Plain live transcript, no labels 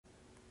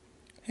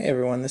Hey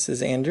everyone, this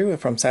is Andrew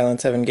from Silent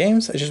 7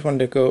 Games. I just wanted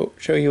to go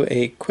show you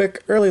a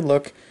quick early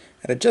look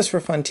at a just for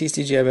fun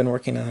TCG I've been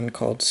working on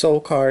called Soul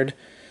Card.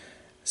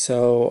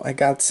 So I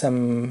got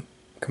some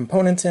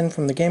components in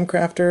from the Game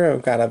Crafter.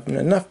 I've got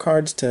enough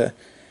cards to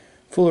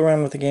fool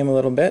around with the game a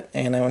little bit,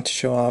 and I want to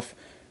show off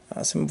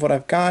some of what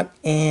I've got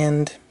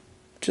and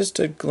just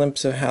a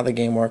glimpse of how the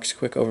game works,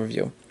 quick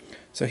overview.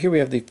 So here we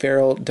have the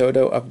Feral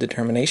Dodo of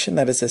Determination.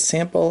 That is a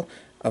sample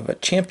of a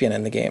champion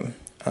in the game.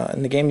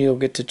 In the game you'll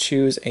get to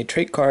choose a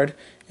trait card,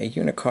 a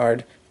unit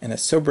card, and a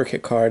sobriquet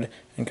card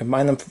and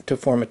combine them to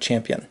form a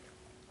champion.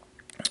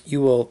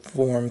 You will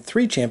form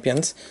 3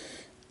 champions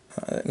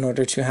in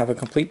order to have a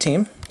complete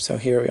team. So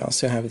here we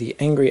also have the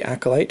Angry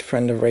Acolyte,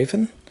 Friend of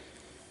Raven,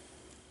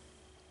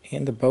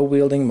 and the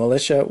Bow-Wielding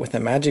Militia with a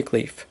Magic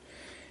Leaf.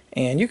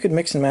 And you could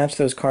mix and match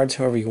those cards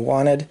however you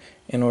wanted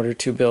in order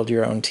to build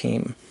your own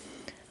team.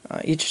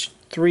 Each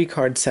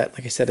 3-card set,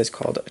 like I said, is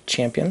called a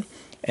champion.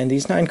 And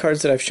these 9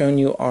 cards that I've shown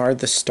you are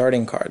the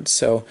starting cards.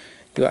 So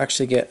you'll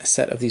actually get a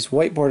set of these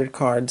white bordered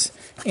cards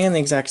and the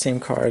exact same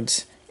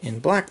cards in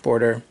black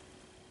border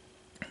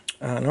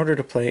in order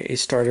to play a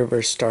starter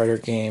versus starter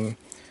game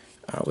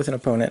with an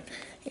opponent.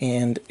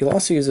 And you'll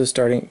also use those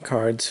starting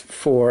cards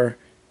for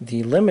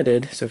the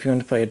limited. So if you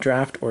want to play a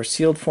draft or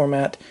sealed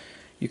format,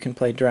 you can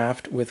play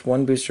draft with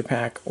 1 booster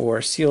pack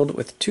or sealed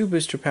with 2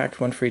 booster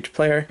packs, 1 for each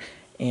player.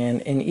 And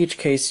in each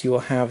case you will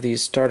have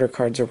these starter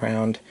cards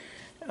around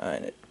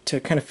to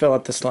kind of fill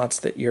out the slots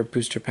that your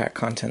booster pack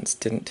contents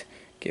didn't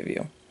give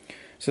you.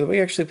 So the way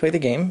you actually play the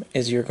game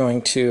is you're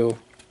going to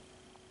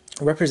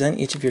represent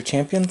each of your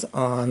champions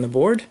on the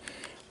board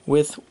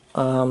with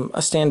a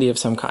standee of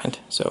some kind.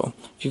 So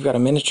if you've got a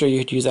miniature, you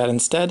could use that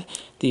instead.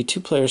 The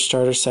 2-player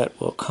starter set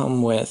will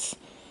come with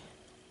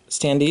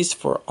standees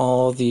for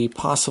all the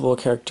possible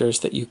characters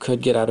that you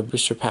could get out of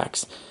booster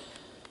packs.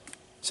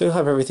 So you'll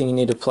have everything you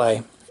need to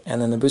play,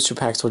 and then the booster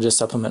packs will just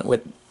supplement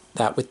with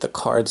the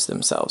cards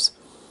themselves.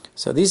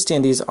 So these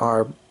standees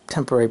are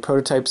temporary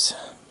prototypes.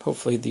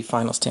 Hopefully the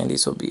final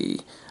standees will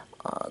be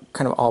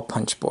kind of all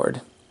punch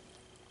board.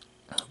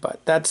 But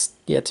that's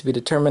yet to be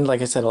determined.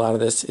 Like I said, a lot of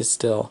this is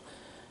still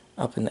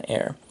up in the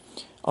air.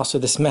 Also,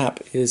 this map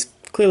is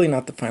clearly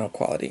not the final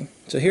quality.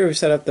 So here we've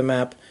set up the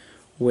map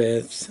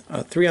with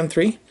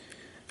 3-on-3.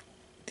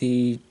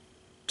 The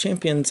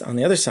champions on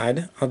the other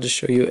side, I'll just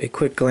show you a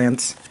quick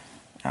glance.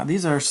 Now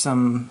these are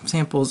some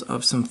samples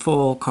of some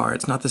full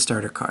cards, not the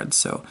starter cards.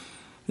 So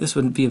this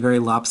would be a very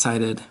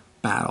lopsided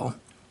battle.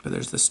 But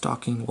there's the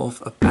Stalking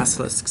Wolf of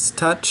Basilisk's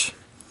Touch.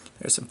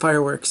 There's some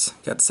fireworks.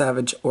 You got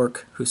Savage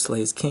Orc who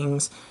slays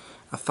kings,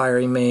 a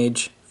Fiery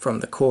Mage from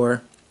the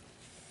core,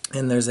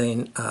 and there's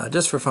a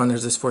just for fun,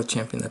 there's this 4th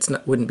champion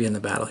wouldn't be in the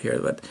battle here,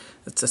 but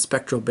it's a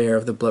Spectral Bear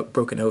of the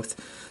Broken Oath.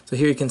 So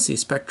here you can see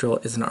Spectral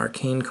is an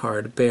arcane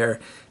card, Bear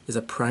is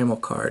a primal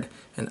card,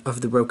 and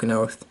of the Broken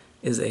Oath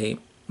is a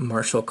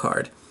martial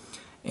card.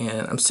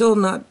 And I'm still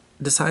not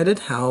decided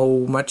how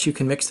much you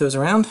can mix those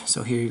around.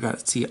 So here you got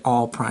to see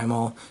all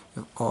primal,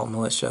 all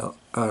militia,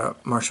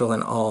 martial,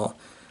 and all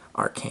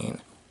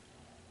arcane.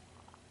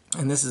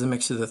 And this is a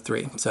mix of the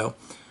 3. So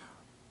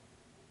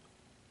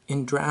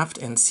in draft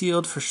and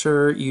sealed, for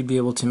sure, you'd be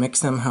able to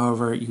mix them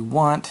however you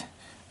want.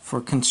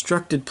 For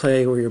constructed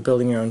play where you're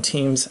building your own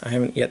teams, I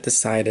haven't yet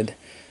decided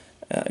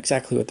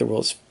exactly what the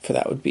rules for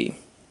that would be.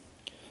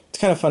 It's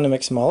kind of fun to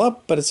mix them all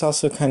up, but it's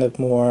also kind of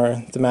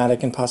more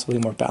thematic and possibly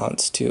more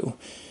balanced to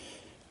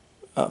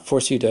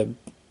force you to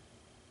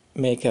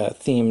make a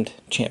themed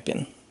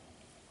champion.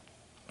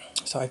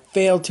 So I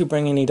failed to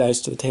bring any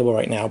dice to the table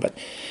right now, but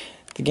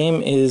the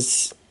game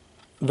is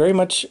very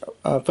much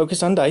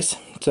focused on dice.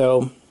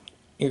 So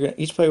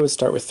each player would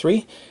start with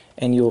 3,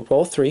 and you'll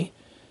roll 3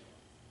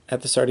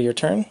 at the start of your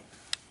turn,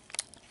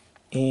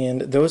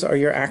 and those are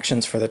your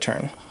actions for the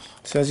turn.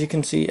 So as you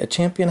can see, a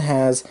champion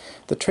has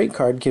the trait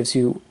card gives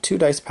you 2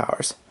 dice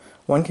powers.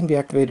 One can be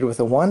activated with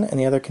a 1, and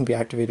the other can be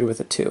activated with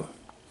a 2.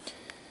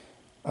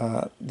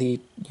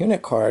 The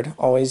unit card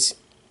always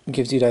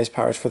gives you dice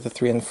powers for the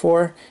 3 and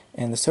 4,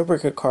 and the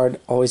sobriquet card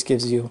always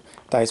gives you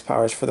dice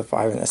powers for the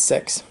 5 and the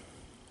 6.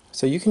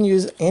 So you can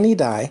use any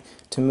die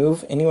to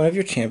move any one of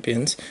your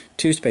champions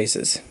 2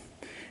 spaces.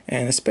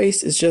 And a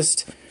space is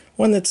just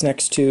one that's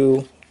next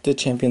to the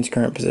champion's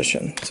current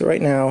position. So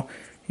right now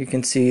you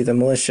can see the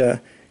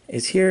militia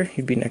is here.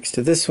 He'd be next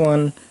to this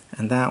one,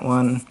 and that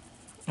one,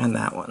 and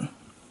that one.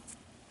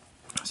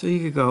 So you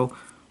could go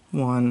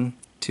 1,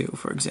 2,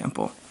 for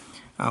example,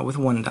 with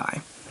 1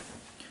 die.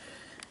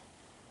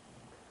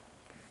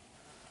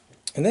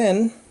 And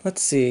then,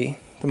 let's see,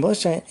 the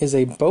militia is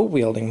a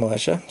bow-wielding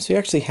militia, so he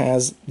actually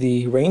has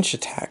the ranged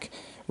attack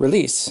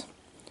release.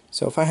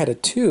 So if I had a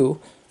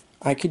 2,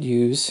 I could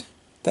use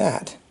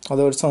that,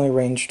 although it's only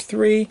ranged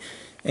 3,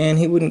 and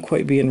he wouldn't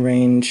quite be in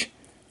range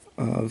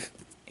of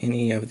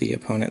any of the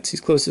opponents. He's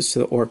closest to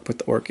the orc, but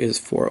the orc is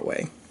 4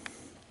 away.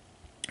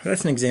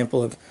 That's an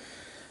example of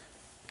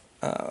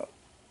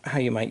how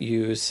you might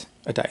use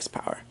a dice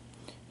power.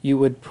 You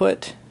would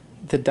put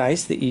the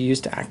dice that you use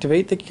to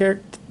activate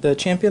the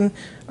champion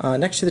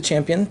next to the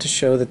champion to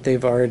show that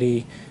they've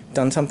already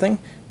done something,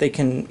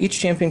 each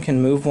champion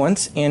can move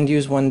once and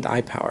use one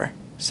die power.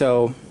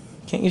 So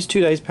you can't use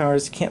 2 dice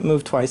powers, can't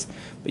move twice,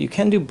 but you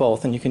can do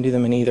both, and you can do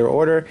them in either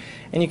order,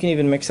 and you can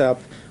even mix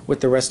up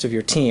with the rest of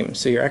your team.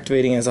 So you're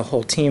activating as a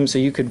whole team, so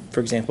you could, for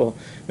example,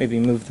 maybe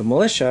move the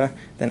militia,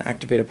 then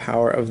activate a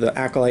power of the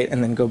acolyte,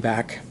 and then go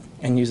back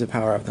and use the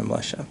power of the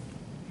militia.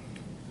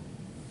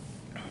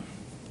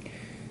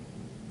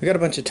 We got a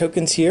bunch of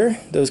tokens here.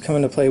 Those come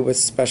into play with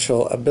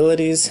special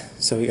abilities.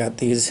 So we got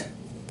these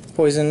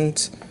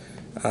poisons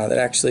that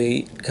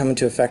actually come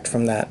into effect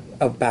from that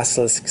of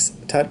Basilisk's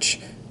Touch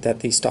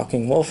that the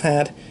Stalking Wolf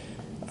had.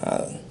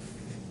 I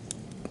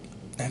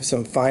have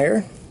some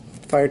fire.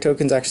 Fire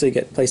tokens actually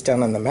get placed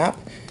down on the map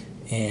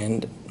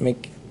and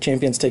make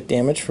champions take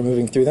damage for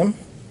moving through them.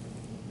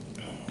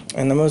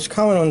 And the most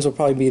common ones will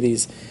probably be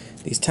these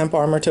temp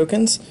armor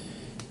tokens.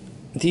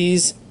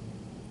 These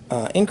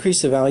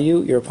increase the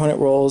value your opponent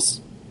rolls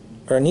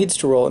or needs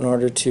to roll in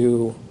order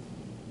to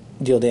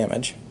deal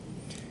damage.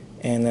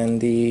 And then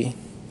the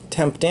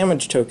temp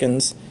damage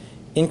tokens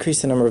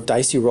increase the number of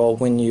dice you roll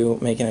when you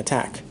make an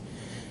attack.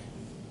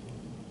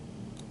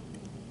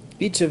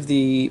 Each of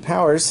the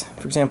powers,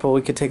 for example,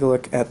 we could take a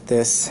look at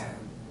this.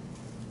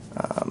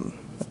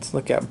 Let's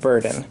look at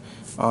Burden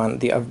on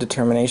the Of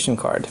Determination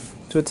card.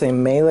 So it's a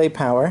melee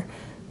power,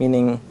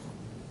 meaning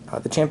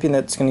the champion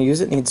that's going to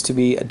use it needs to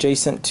be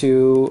adjacent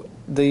to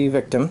the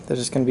victim that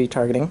is going to be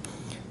targeting.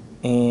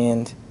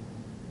 And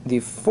the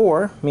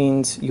 4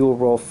 means you will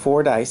roll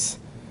 4 dice,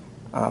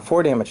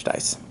 4 damage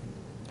dice.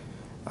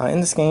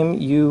 In this game,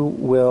 you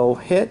will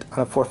hit on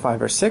a 4,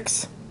 5, or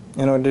 6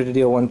 in order to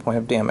deal 1 point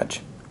of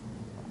damage.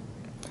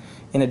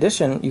 In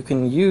addition, you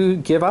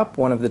can give up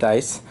one of the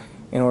dice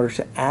in order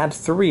to add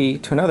 3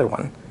 to another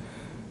one.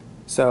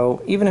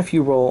 So even if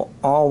you roll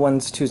all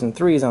 1s, 2s, and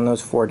 3s on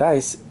those 4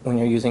 dice when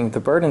you're using the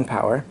Burden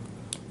power,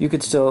 you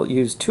could still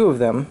use 2 of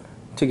them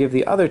to give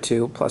the other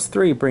 2 plus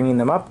 3, bringing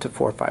them up to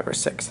 4, 5, or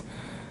 6.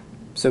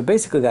 So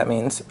basically that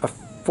means a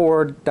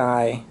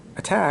 4-die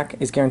attack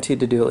is guaranteed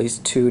to do at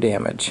least 2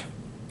 damage.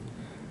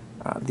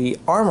 The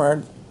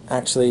armor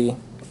actually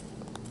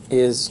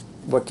is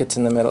what gets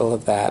in the middle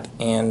of that,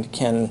 and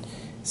can,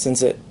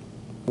 since it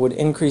would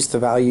increase the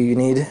value you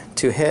need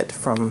to hit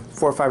from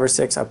 4, 5, or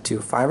 6 up to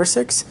 5 or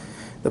 6,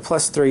 the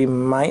plus 3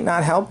 might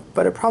not help,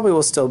 but it probably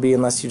will still be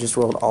unless you just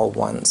rolled all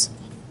 1s.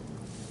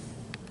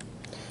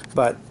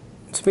 But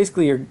so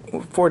basically your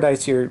 4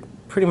 dice, you're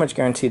pretty much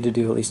guaranteed to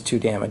do at least 2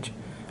 damage.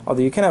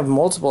 Although you can have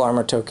multiple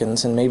armor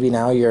tokens, and maybe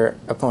now your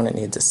opponent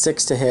needs a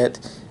 6 to hit,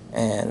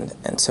 and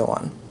so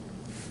on.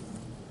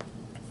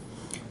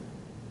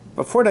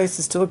 But 4 dice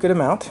is still a good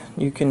amount.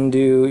 You're going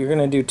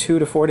to do 2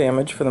 to 4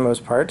 damage for the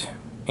most part,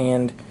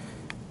 and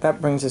that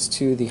brings us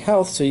to the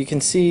health. So you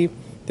can see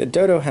that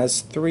Dodo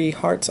has 3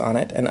 hearts on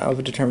it, and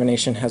Of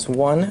Determination has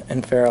 1,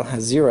 and Feral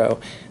has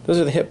 0. Those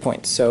are the hit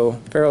points. So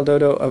Feral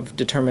Dodo of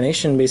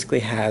Determination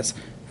basically has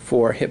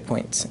 4 hit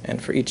points,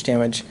 and for each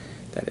damage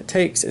that it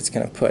takes, it's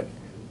going to put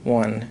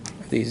 1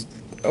 of these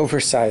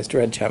oversized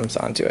red gems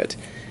onto it.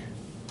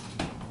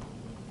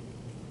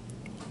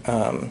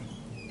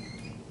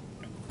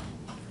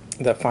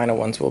 The final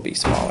ones will be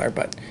smaller,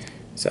 but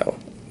so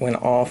when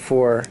all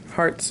 4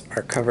 hearts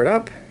are covered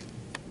up,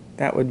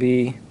 that would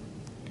be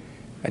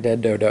a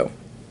dead Dodo,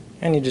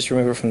 and you just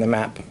remove it from the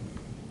map.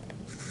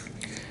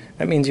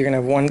 That means you're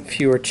going to have 1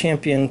 fewer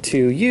champion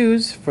to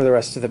use for the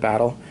rest of the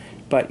battle,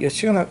 but you're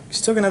still going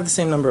to have the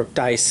same number of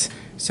dice,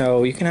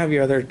 so you can have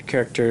your other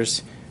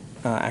characters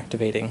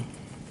activating.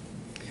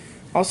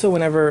 Also,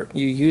 whenever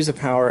you use a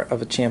power of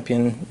a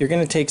champion, you're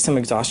going to take some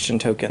exhaustion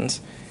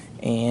tokens.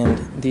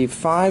 And the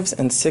 5s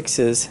and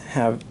 6s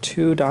have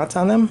 2 dots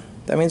on them.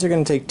 That means you're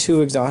going to take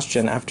 2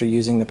 exhaustion after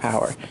using the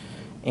power.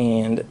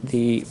 And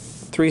the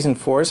 3s and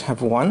 4s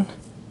have 1,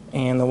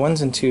 and the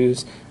 1s and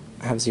 2s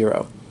have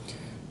 0.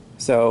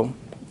 So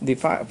the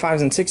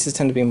 5s and 6s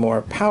tend to be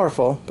more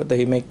powerful, but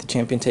they make the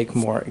champion take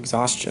more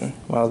exhaustion,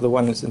 while the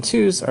 1s and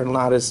 2s are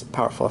not as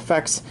powerful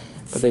effects,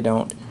 but they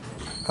don't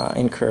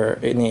incur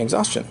any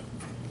exhaustion.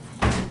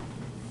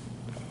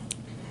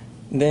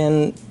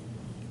 Then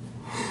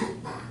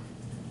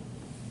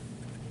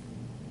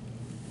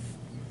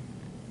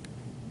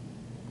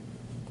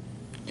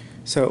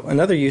so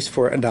another use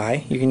for a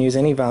die, you can use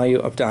any value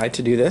of die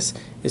to do this,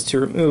 is to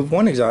remove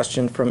 1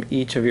 exhaustion from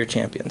each of your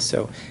champions.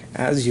 So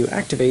as you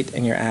activate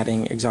and you're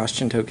adding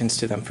exhaustion tokens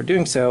to them for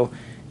doing so,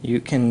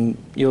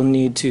 you'll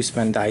need to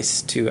spend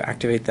dice to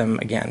activate them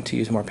again to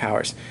use more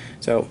powers.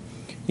 So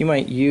you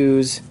might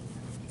use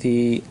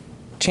the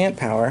chant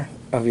power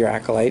of your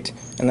acolyte,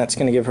 and that's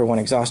going to give her 1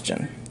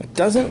 exhaustion. It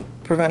doesn't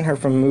prevent her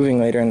from moving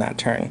later in that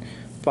turn,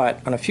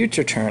 but on a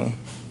future turn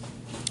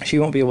she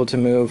won't be able to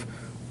move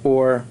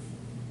or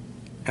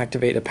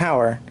activate a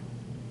power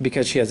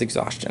because she has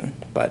exhaustion.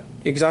 But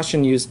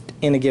exhaustion used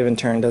in a given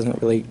turn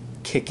doesn't really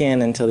kick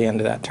in until the end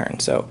of that turn,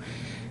 so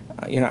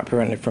you're not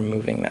prevented from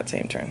moving that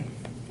same turn.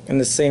 In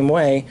the same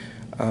way,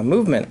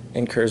 movement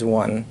incurs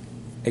 1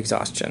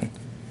 exhaustion,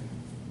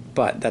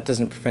 but that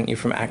doesn't prevent you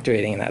from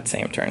activating in that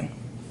same turn.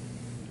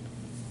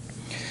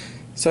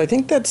 So I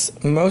think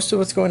that's most of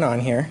what's going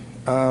on here,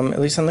 at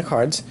least on the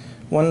cards.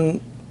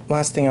 One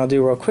last thing I'll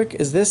do real quick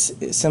is this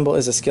symbol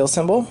is a skill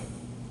symbol.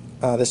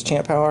 This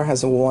chant power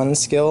has a 1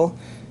 skill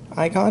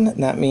icon,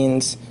 and that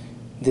means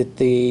that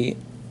the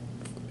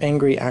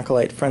Angry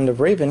Acolyte Friend of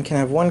Raven can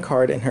have 1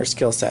 card in her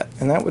skill set,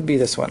 and that would be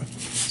this one.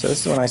 So this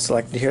is the one I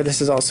selected here.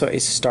 This is also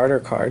a starter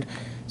card,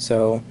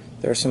 so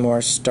there are some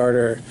more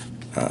starter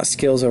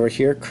skills over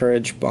here: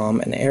 Courage, Bomb,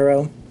 and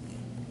Arrow.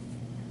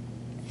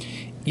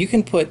 You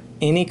can put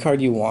any card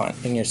you want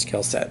in your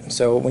skill set.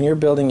 So when you're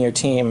building your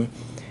team,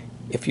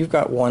 if you've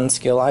got 1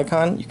 skill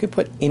icon, you could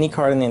put any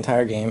card in the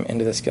entire game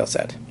into the skill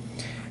set.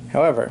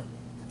 However,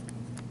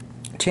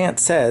 Chant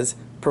says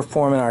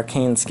perform an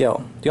arcane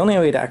skill. The only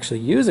way to actually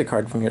use a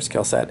card from your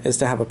skill set is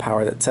to have a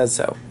power that says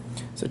so.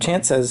 So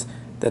Chant says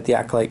that the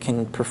Acolyte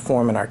can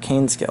perform an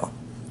arcane skill.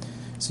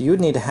 So you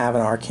would need to have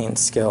an arcane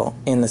skill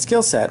in the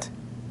skill set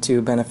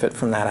to benefit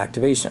from that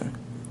activation.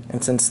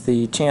 And since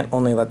the Chant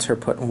only lets her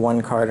put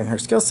 1 card in her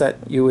skill set,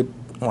 you would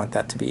want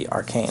that to be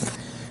arcane.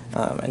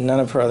 And none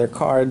of her other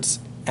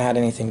cards add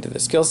anything to the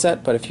skill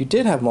set, but if you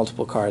did have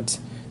multiple cards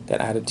that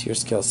added to your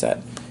skill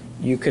set,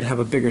 you could have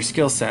a bigger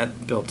skill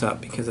set built up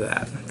because of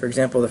that. For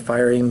example, the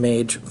Fiery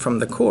Mage from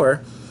the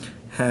core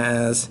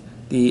has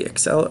the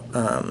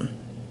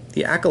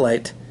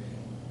Acolyte,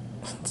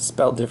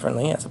 spelled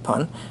differently as a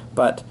pun,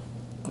 but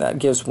that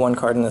gives 1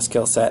 card in the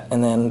skill set,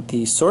 and then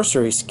the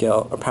Sorcery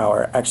skill or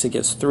power actually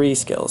gives 3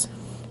 skills.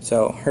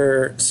 So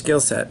her skill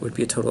set would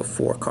be a total of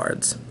 4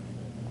 cards.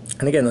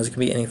 And again, those can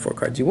be any 4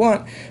 cards you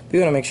want, but you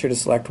want to make sure to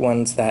select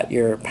ones that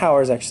your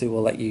powers actually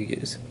will let you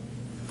use.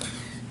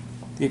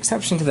 The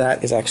exception to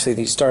that is actually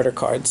these starter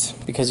cards,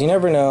 because you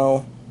never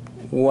know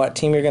what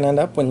team you're going to end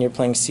up when you're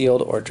playing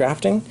sealed or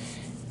drafting,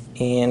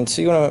 and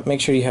so you want to make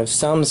sure you have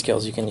some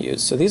skills you can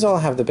use. So these all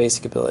have the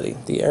basic ability.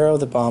 The Arrow,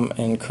 the Bomb,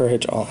 and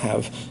Courage all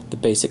have the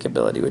basic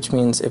ability, which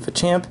means if a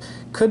champ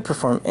could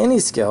perform any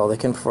skill, they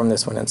can perform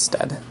this one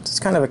instead. So it's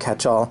kind of a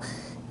catch-all.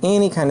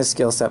 Any kind of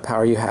skill set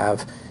power you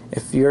have,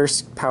 if your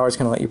power is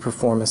going to let you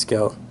perform a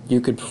skill,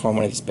 you could perform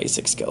one of these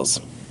basic skills.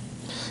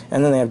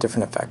 And then they have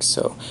different effects.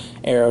 So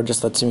Arrow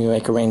just lets you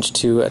make a range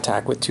 2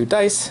 attack with 2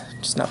 dice,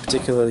 which is not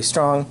particularly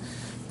strong,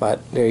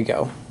 but there you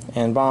go.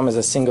 And Bomb is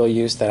a single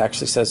use that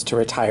actually says to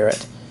retire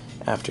it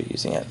after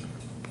using it.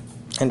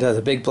 And does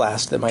a big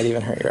blast that might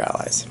even hurt your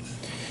allies.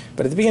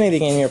 But at the beginning of the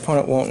game, your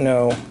opponent won't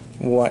know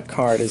what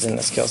card is in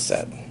the skill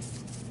set.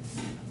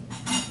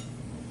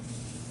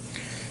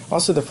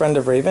 Also, the Friend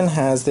of Raven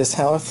has this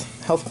health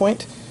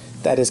point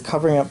that is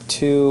covering up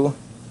 2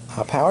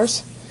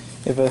 powers.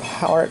 If a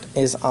heart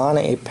is on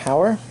a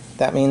power,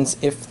 that means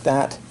if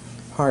that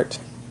heart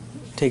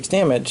takes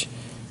damage,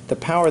 the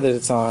power that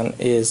it's on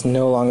is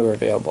no longer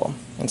available.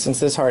 And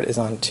since this heart is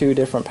on 2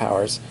 different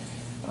powers,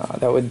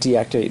 that would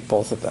deactivate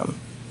both of them.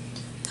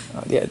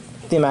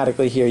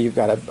 Thematically here, you've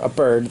got a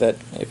bird that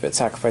if it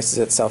sacrifices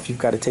itself, you've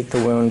got to take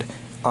the wound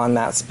on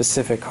that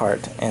specific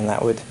heart, and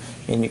that would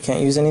mean you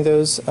can't use any of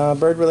those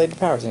bird-related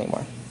powers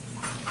anymore.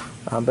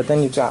 But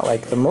then you've got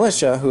like the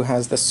Militia, who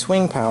has the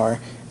swing power,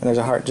 and there's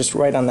a heart just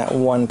right on that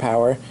 1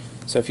 power,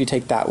 so if you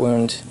take that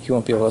wound, he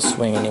won't be able to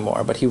swing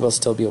anymore, but he will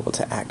still be able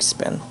to axe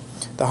spin.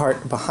 The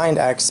heart behind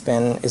axe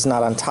spin is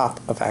not on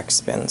top of axe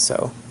spin,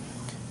 so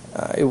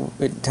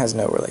it has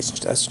no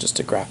relationship. That's just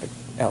a graphic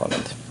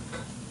element.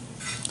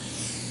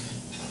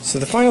 So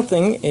the final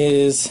thing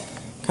is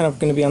kind of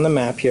going to be on the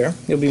map here.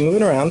 You'll be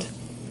moving around,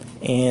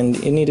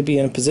 and you need to be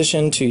in a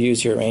position to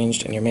use your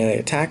ranged and your melee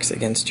attacks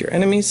against your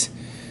enemies.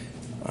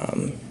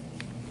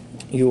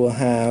 You will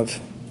have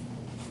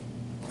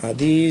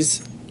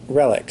these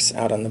relics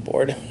out on the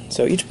board.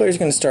 So each player is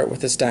going to start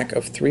with a stack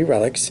of 3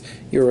 relics.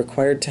 You're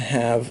required to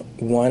have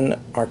 1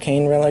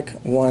 arcane relic,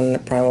 1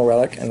 primal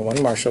relic, and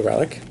 1 martial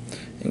relic.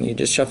 And you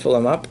just shuffle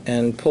them up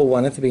and pull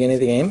 1 at the beginning of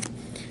the game.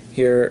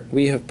 Here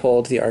we have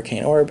pulled the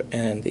arcane orb,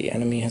 and the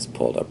enemy has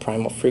pulled a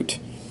primal fruit.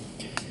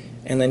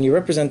 And then you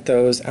represent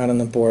those out on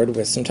the board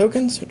with some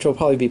tokens, which will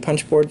probably be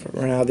punch board.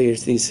 For now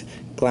there's these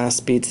glass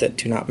beads that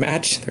do not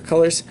match their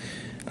colors,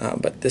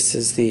 but this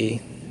is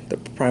the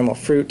primal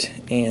fruit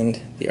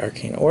and the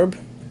arcane orb.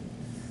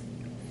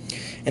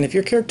 And if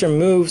your character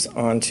moves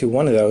onto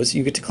one of those,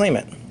 you get to claim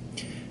it.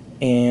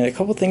 And a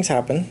couple things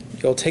happen.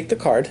 You'll take the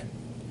card.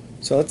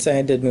 So let's say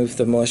I did move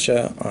the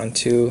Militia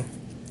onto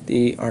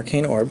the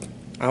arcane orb.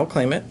 I'll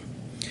claim it.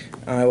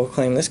 I will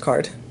claim this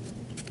card.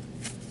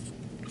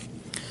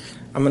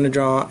 I'm going to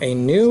draw a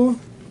new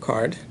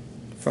card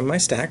from my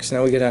stack. So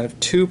now we get out of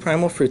 2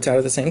 primal fruits out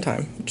at the same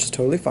time, which is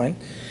totally fine.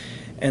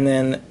 And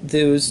then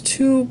those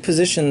 2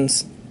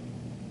 positions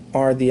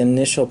are the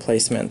initial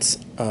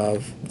placements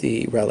of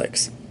the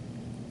relics.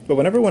 But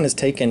whenever one is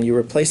taken, you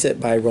replace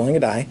it by rolling a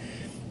die,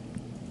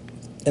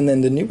 and then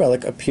the new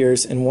relic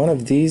appears in one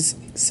of these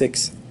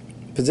 6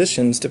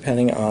 positions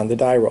depending on the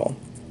die roll.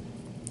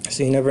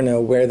 So you never know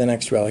where the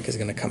next relic is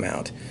going to come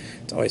out.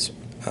 It's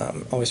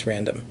always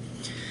random.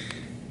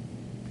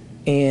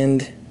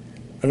 And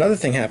another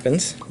thing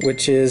happens,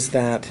 which is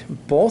that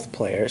both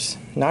players,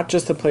 not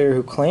just the player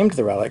who claimed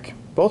the relic,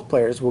 both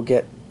players will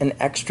get an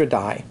extra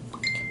die.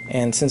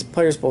 And since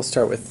players both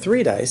start with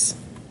 3 dice,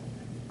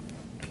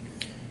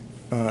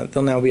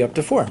 they'll now be up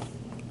to 4.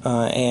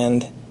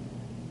 And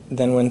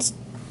then when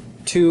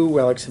 2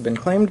 relics have been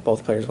claimed,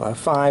 both players will have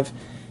 5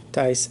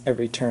 dice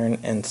every turn,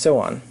 and so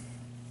on.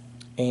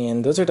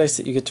 And those are dice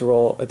that you get to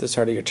roll at the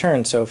start of your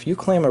turn. So if you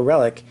claim a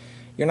relic,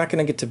 you're not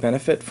going to get to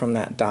benefit from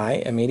that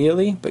die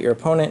immediately, but your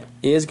opponent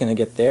is going to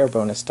get their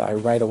bonus die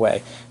right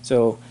away.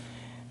 So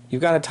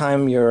you've got to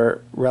time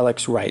your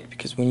relics right,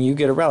 because when you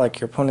get a relic,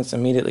 your opponent's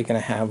immediately going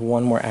to have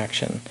 1 more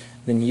action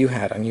than you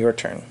had on your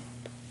turn.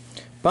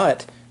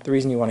 But the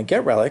reason you want to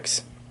get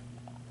relics,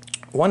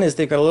 one is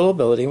they've got a little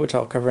ability, which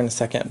I'll cover in a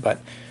second,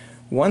 but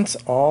once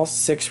all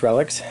 6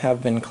 relics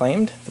have been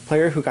claimed, the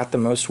player who got the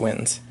most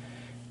wins.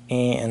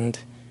 And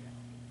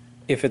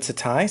if it's a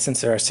tie,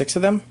 since there are 6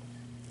 of them,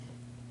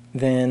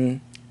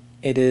 then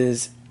it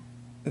is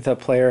the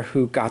player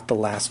who got the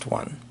last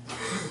one.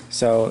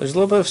 So there's a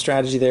little bit of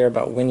strategy there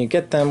about when you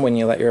get them, when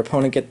you let your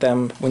opponent get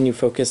them, when you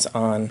focus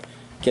on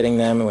getting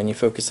them, and when you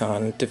focus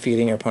on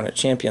defeating your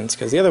opponent's champions,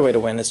 because the other way to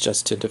win is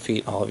just to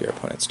defeat all of your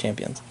opponent's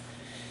champions.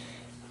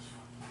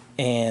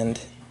 And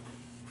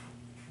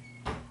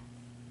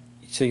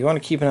so you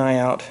want to keep an eye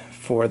out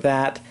for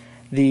that.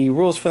 The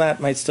rules for that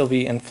might still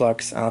be in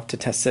flux. I'll have to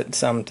test it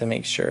some to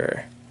make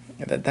sure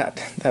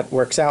that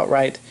works out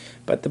right.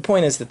 But the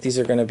point is that these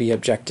are going to be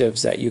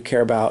objectives that you care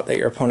about, that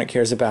your opponent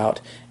cares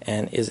about,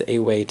 and is a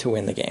way to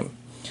win the game.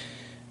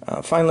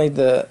 Finally,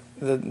 the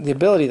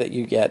ability that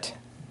you get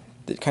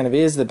that kind of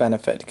is the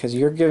benefit, because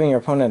you're giving your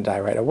opponent a die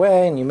right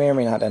away, and you may or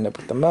may not end up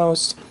with the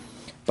most,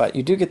 but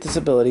you do get this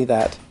ability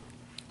that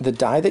the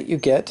die that you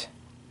get,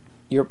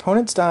 your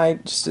opponent's die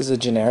just is a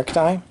generic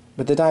die,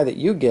 but the die that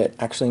you get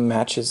actually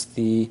matches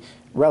the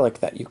relic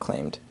that you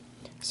claimed.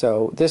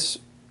 So this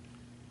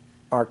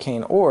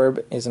arcane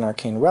orb is an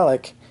arcane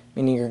relic,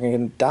 meaning you're going to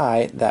get a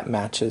die that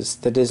matches,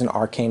 that is an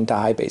arcane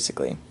die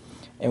basically.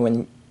 And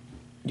when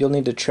you'll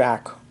need to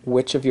track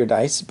which of your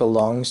dice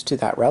belongs to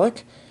that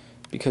relic,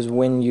 because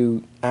when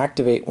you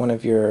activate one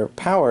of your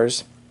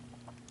powers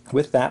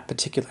with that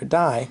particular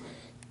die,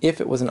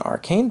 if it was an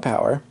arcane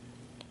power,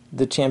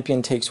 the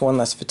champion takes 1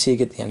 less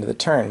fatigue at the end of the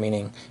turn,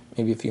 meaning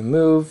maybe if you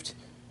moved,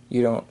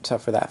 you don't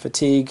suffer that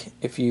fatigue.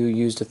 If you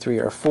used a 3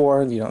 or a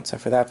 4, you don't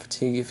suffer that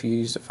fatigue. If you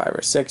used a 5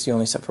 or 6, you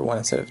only suffer 1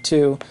 instead of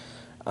 2.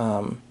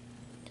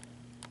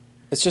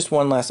 It's just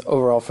 1 less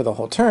overall for the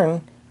whole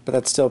turn, but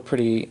that's still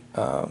pretty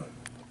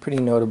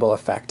notable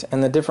effect.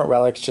 And the different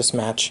relics just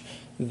match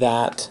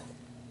that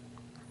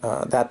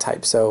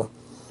type. So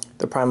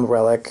the primal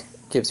relic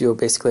gives you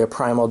basically a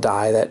primal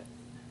die that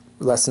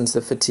lessens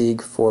the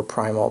fatigue for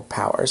primal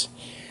powers.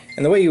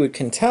 And the way you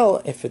can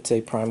tell if it's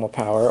a primal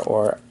power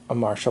or a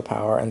martial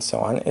power and so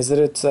on is that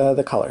it's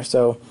the color.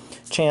 So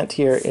Chant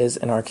here is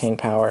an arcane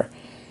power.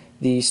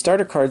 The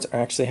starter cards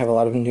actually have a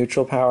lot of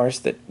neutral powers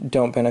that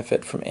don't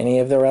benefit from any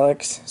of the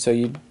relics,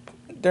 so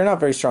they're not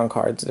very strong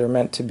cards. They're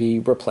meant to be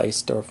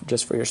replaced or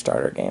just for your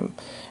starter game.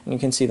 And you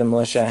can see the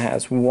militia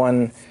has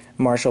 1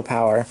 martial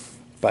power,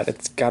 but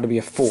it's got to be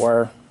a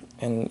 4,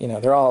 and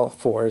they're all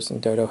 4s,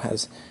 and Dodo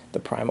has the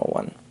primal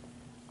one.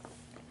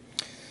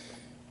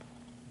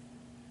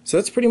 So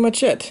that's pretty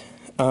much it.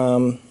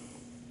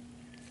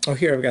 Oh,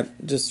 here I've got,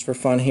 just for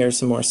fun, here's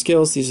some more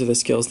skills. These are the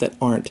skills that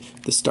aren't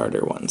the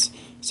starter ones.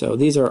 So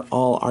these are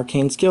all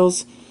arcane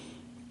skills.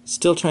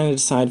 Still trying to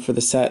decide for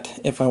the set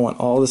if I want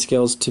all the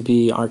skills to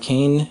be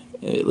arcane,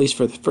 at least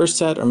for the first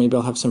set, or maybe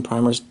I'll have some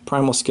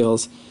primal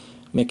skills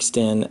mixed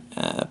in.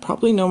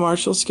 Probably no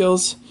martial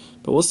skills,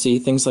 but we'll see.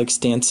 Things like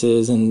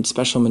stances and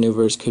special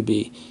maneuvers could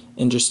be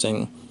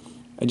interesting.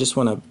 I just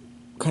want to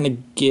kind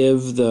of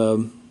give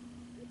the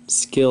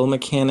skill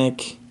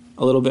mechanic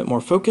a little bit more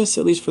focus,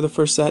 at least for the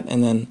first set,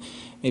 and then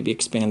maybe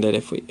expand it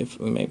if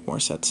we make more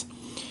sets.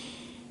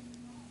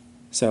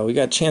 So we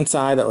got Chance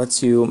Eye that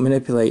lets you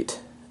manipulate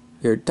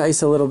your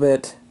dice a little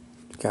bit.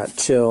 We've got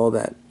Chill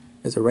that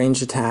is a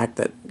ranged attack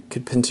that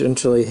could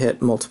potentially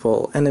hit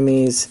multiple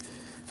enemies,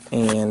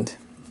 and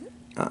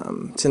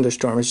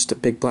Cinderstorm is just a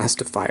big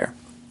blast of fire.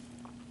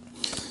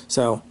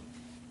 So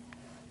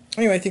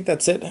anyway, I think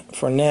that's it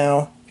for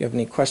now. If you have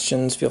any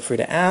questions, feel free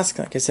to ask.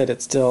 Like I said,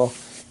 it's still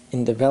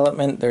in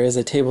development. There is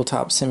a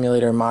tabletop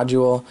simulator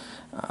module.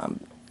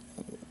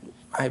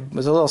 I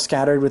was a little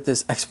scattered with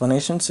this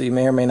explanation, so you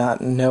may or may not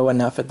know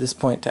enough at this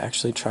point to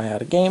actually try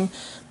out a game.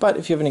 But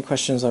if you have any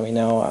questions, let me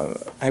know.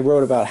 I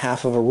wrote about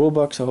half of a rule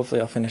book, so hopefully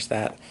I'll finish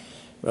that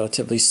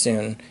relatively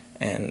soon,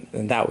 and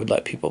that would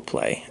let people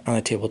play on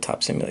a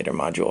tabletop simulator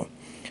module.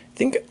 I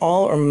think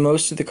all or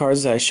most of the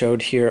cards that I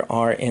showed here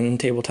are in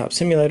Tabletop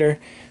Simulator,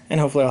 and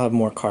hopefully I'll have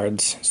more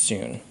cards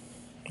soon.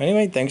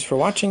 Anyway, thanks for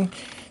watching.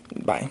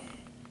 Bye.